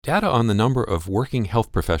Data on the number of working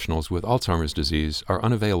health professionals with Alzheimer's disease are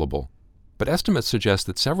unavailable, but estimates suggest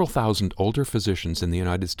that several thousand older physicians in the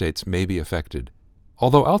United States may be affected.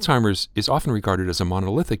 Although Alzheimer's is often regarded as a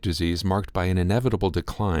monolithic disease marked by an inevitable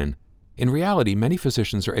decline, in reality, many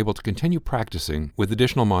physicians are able to continue practicing with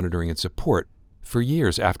additional monitoring and support for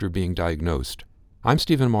years after being diagnosed. I'm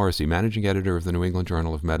Stephen Morrissey, managing editor of the New England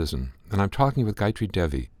Journal of Medicine, and I'm talking with Gayatri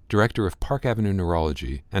Devi, director of Park Avenue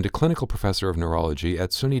Neurology and a clinical professor of neurology at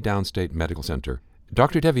SUNY Downstate Medical Center.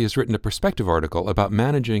 Dr. Devi has written a perspective article about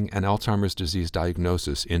managing an Alzheimer's disease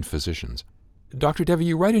diagnosis in physicians. Dr. Devi,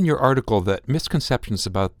 you write in your article that misconceptions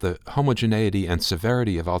about the homogeneity and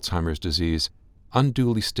severity of Alzheimer's disease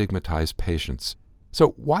unduly stigmatize patients.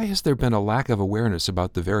 So why has there been a lack of awareness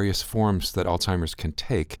about the various forms that Alzheimer's can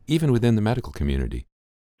take, even within the medical community?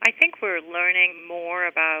 I think we're learning more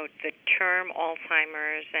about the term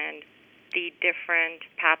Alzheimer's and the different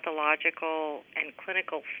pathological and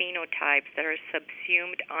clinical phenotypes that are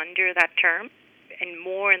subsumed under that term, and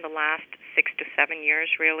more in the last 6 to 7 years,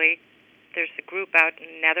 really. There's a group out in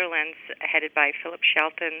the Netherlands headed by Philip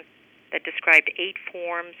Shelton that described 8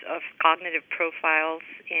 forms of cognitive profiles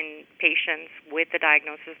in patients with the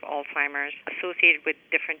diagnosis of Alzheimer's associated with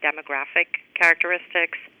different demographic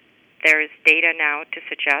characteristics. There is data now to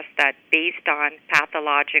suggest that based on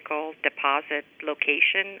pathological deposit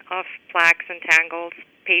location of plaques and tangles,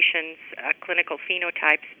 patients' clinical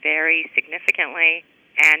phenotypes vary significantly,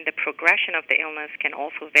 and the progression of the illness can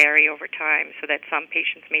also vary over time, so that some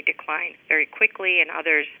patients may decline very quickly and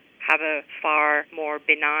others have a far more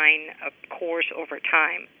benign course over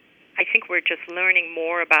time. I think we're just learning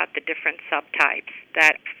more about the different subtypes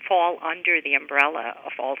that fall under the umbrella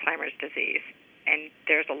of Alzheimer's disease. And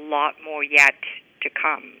there's a lot more yet to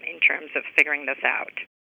come in terms of figuring this out.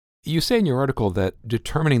 You say in your article that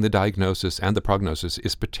determining the diagnosis and the prognosis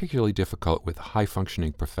is particularly difficult with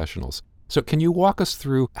high-functioning professionals. So can you walk us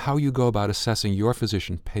through how you go about assessing your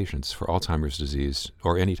physician patients for Alzheimer's disease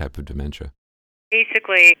or any type of dementia?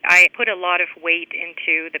 Basically, I put a lot of weight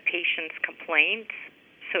into the patient's complaints.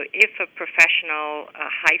 So if a professional, a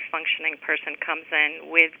high-functioning person comes in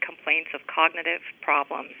with complaints of cognitive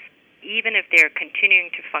problems, even if they're continuing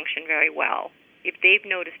to function very well, if they've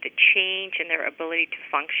noticed a change in their ability to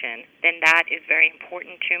function, then that is very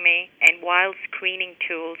important to me. And while screening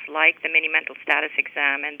tools like the Mini-Mental Status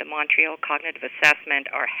Exam and the Montreal Cognitive Assessment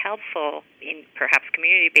are helpful in perhaps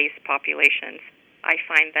community-based populations, I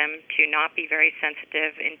find them to not be very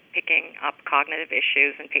sensitive in picking up cognitive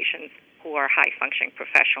issues in patients who are high-functioning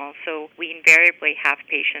professionals. So we invariably have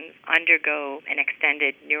patients undergo an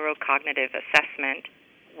extended neurocognitive assessment,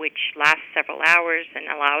 which lasts several hours and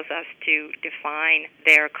allows us to define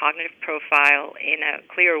their cognitive profile in a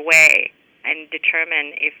clear way and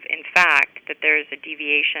determine if, in fact, that there is a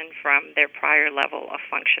deviation from their prior level of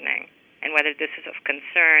functioning, and whether this is of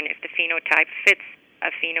concern if the phenotype fits a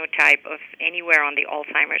phenotype of anywhere on the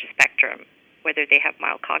Alzheimer's spectrum, whether they have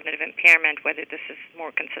mild cognitive impairment, whether this is more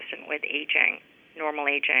consistent with aging, normal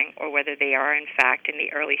aging, or whether they are, in fact, in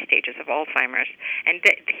the early stages of Alzheimer's. And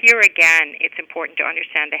here again, it's important to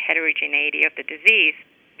understand the heterogeneity of the disease,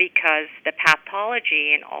 because the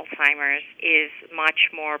pathology in Alzheimer's is much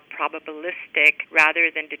more probabilistic rather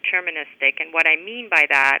than deterministic. And what I mean by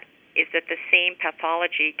that is that the same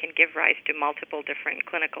pathology can give rise to multiple different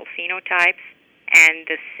clinical phenotypes, and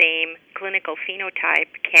the same clinical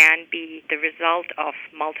phenotype can be the result of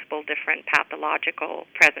multiple different pathological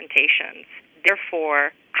presentations.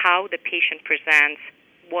 Therefore, how the patient presents,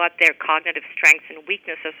 what their cognitive strengths and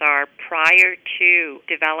weaknesses are prior to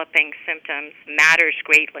developing symptoms matters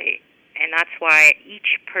greatly. And that's why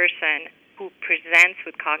each person who presents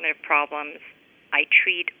with cognitive problems, I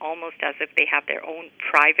treat almost as if they have their own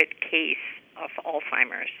private case of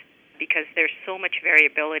Alzheimer's, because there's so much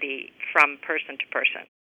variability from person to person.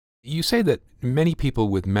 You say that many people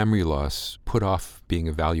with memory loss put off being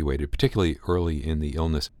evaluated, particularly early in the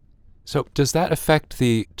illness. So does that affect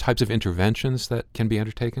the types of interventions that can be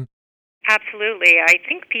undertaken? Absolutely. I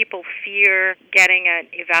think people fear getting an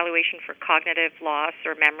evaluation for cognitive loss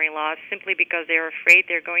or memory loss simply because they're afraid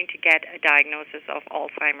they're going to get a diagnosis of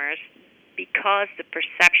Alzheimer's, because the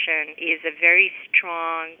perception is a very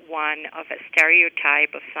strong one of a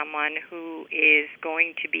stereotype of someone who is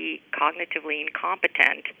going to be cognitively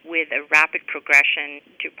incompetent with a rapid progression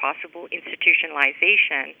to possible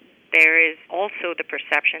institutionalization. There is also the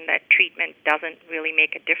perception that treatment doesn't really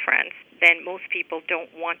make a difference. Then most people don't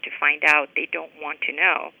want to find out. They don't want to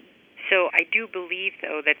know. So I do believe,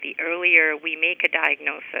 though, that the earlier we make a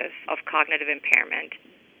diagnosis of cognitive impairment,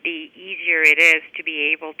 the easier it is to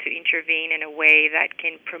be able to intervene in a way that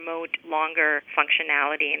can promote longer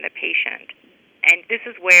functionality in the patient. And this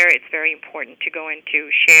is where it's very important to go into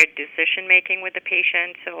shared decision-making with the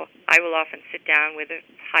patient. So I will often sit down with a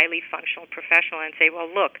highly functional professional and say, well,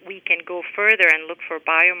 look, we can go further and look for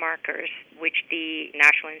biomarkers, which the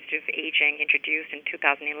National Institute of Aging introduced in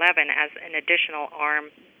 2011 as an additional arm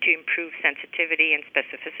to improve sensitivity and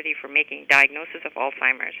specificity for making diagnosis of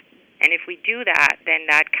Alzheimer's. And if we do that, then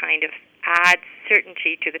that kind of adds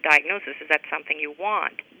certainty to the diagnosis. Is that something you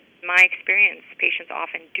want? In my experience, patients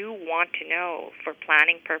often do want to know for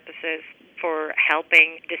planning purposes, for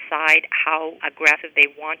helping decide how aggressive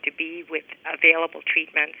they want to be with available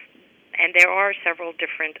treatments. And there are several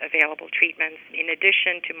different available treatments. In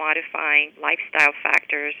addition to modifying lifestyle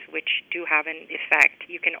factors, which do have an effect,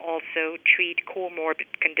 you can also treat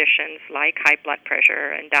comorbid conditions like high blood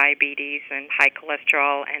pressure and diabetes and high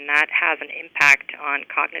cholesterol, and that has an impact on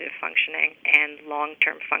cognitive functioning and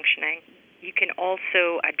long-term functioning. You can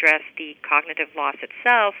also address the cognitive loss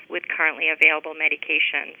itself with currently available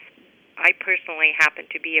medications. I personally happen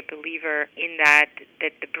to be a believer in that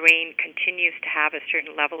the brain continues to have a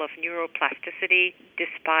certain level of neuroplasticity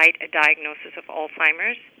despite a diagnosis of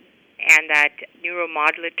Alzheimer's, and that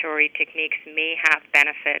neuromodulatory techniques may have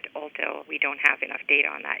benefit, although we don't have enough data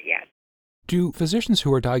on that yet. Do physicians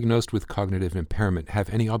who are diagnosed with cognitive impairment have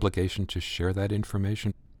any obligation to share that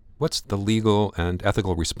information? What's the legal and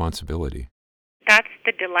ethical responsibility? That's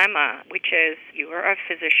the dilemma, which is you are a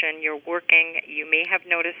physician, you're working, you may have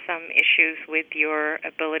noticed some issues with your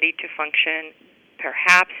ability to function.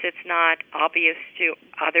 Perhaps it's not obvious to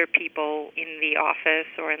other people in the office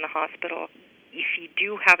or in the hospital. If you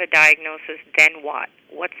do have a diagnosis, then what?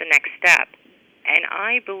 What's the next step? And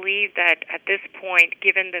I believe that at this point,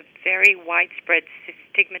 given the very widespread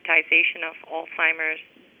stigmatization of Alzheimer's,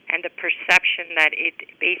 and the perception that it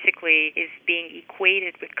basically is being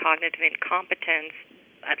equated with cognitive incompetence,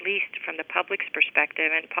 at least from the public's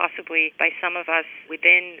perspective, and possibly by some of us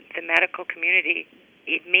within the medical community,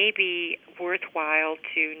 it may be worthwhile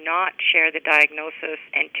to not share the diagnosis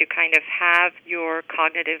and to kind of have your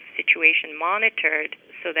cognitive situation monitored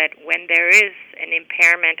so that when there is an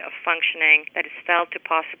impairment of functioning that is felt to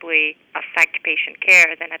possibly affect patient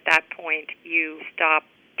care, then at that point you stop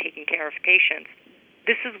taking care of patients.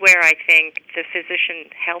 This is where I think the physician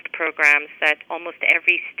health programs that almost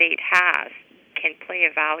every state has can play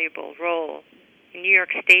a valuable role. In New York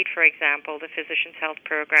State, for example, the Physicians Health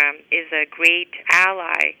Program is a great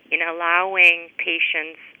ally in allowing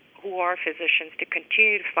patients who are physicians to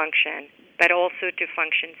continue to function, but also to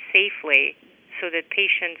function safely so that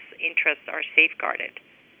patients' interests are safeguarded.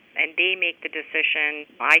 And they make the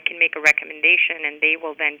decision. I can make a recommendation, and they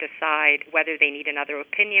will then decide whether they need another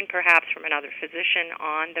opinion, perhaps from another physician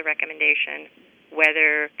on the recommendation,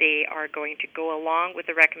 whether they are going to go along with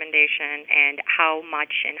the recommendation, and how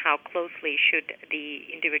much and how closely should the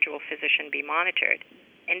individual physician be monitored.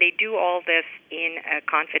 And they do all this in a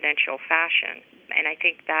confidential fashion. And I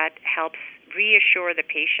think that helps reassure the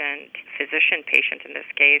patient, physician-patient in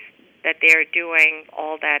this case, that they're doing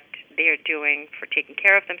all that they're doing for taking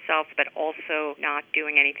care of themselves, but also not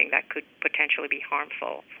doing anything that could potentially be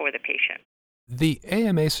harmful for the patient. The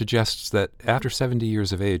AMA suggests that after 70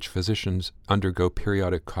 years of age, physicians undergo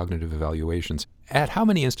periodic cognitive evaluations. At how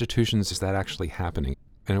many institutions is that actually happening,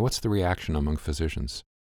 and what's the reaction among physicians?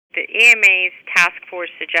 The AMA's task force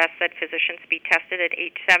suggests that physicians be tested at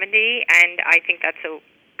age 70, and I think that's a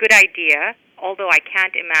good idea, although I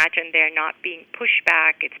can't imagine there not being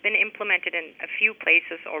pushback. It's been implemented in a few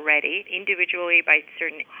places already, individually by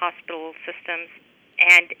certain hospital systems,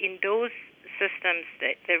 and in those systems,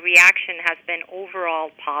 the reaction has been overall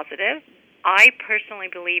positive. I personally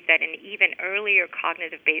believe that an even earlier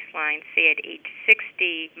cognitive baseline, say at age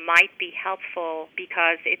 60, might be helpful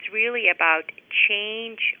because it's really about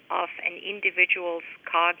change of an individual's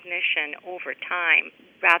cognition over time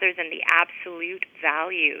rather than the absolute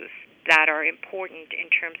values that are important in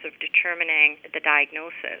terms of determining the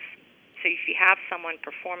diagnosis. So if you have someone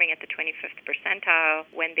performing at the 25th percentile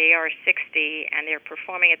when they are 60 and they're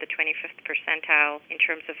performing at the 25th percentile in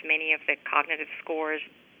terms of many of the cognitive scores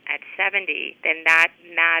at 70, then that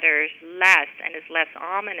matters less and is less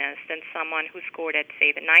ominous than someone who scored at,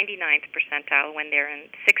 say, the 99th percentile when they're in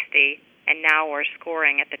 60 and now are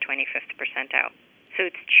scoring at the 25th percentile. So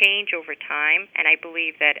it's change over time, and I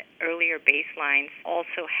believe that earlier baselines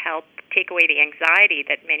also help take away the anxiety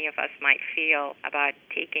that many of us might feel about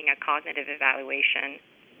taking a cognitive evaluation.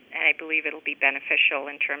 And I believe it'll be beneficial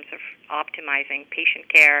in terms of optimizing patient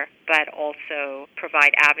care, but also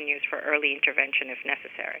provide avenues for early intervention if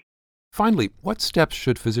necessary. Finally, what steps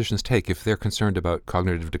should physicians take if they're concerned about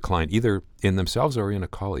cognitive decline, either in themselves or in a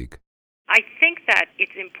colleague? I think that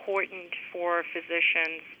it's important important for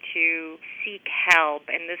physicians to seek help,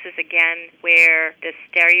 and this is again where the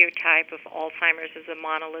stereotype of Alzheimer's as a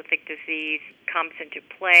monolithic disease comes into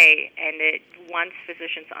play, and once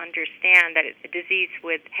physicians understand that it's a disease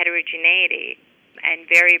with heterogeneity and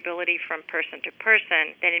variability from person to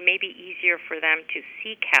person, then it may be easier for them to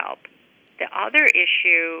seek help. The other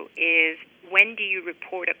issue is, when do you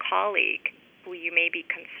report a colleague who you may be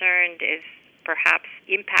concerned is perhaps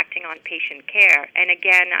impacting on patient care? And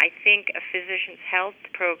again, I think a physician's health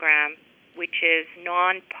program, which is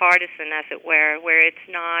nonpartisan, as it were, where it's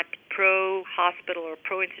not pro-hospital or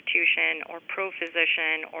pro-institution or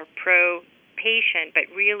pro-physician or pro-patient, but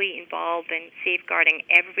really involved in safeguarding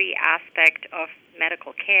every aspect of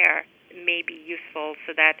medical care, may be useful,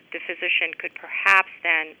 so that the physician could perhaps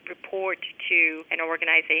then report to an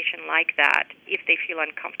organization like that if they feel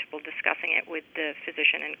uncomfortable discussing it with the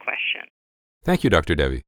physician in question. Thank you, Dr. Devi.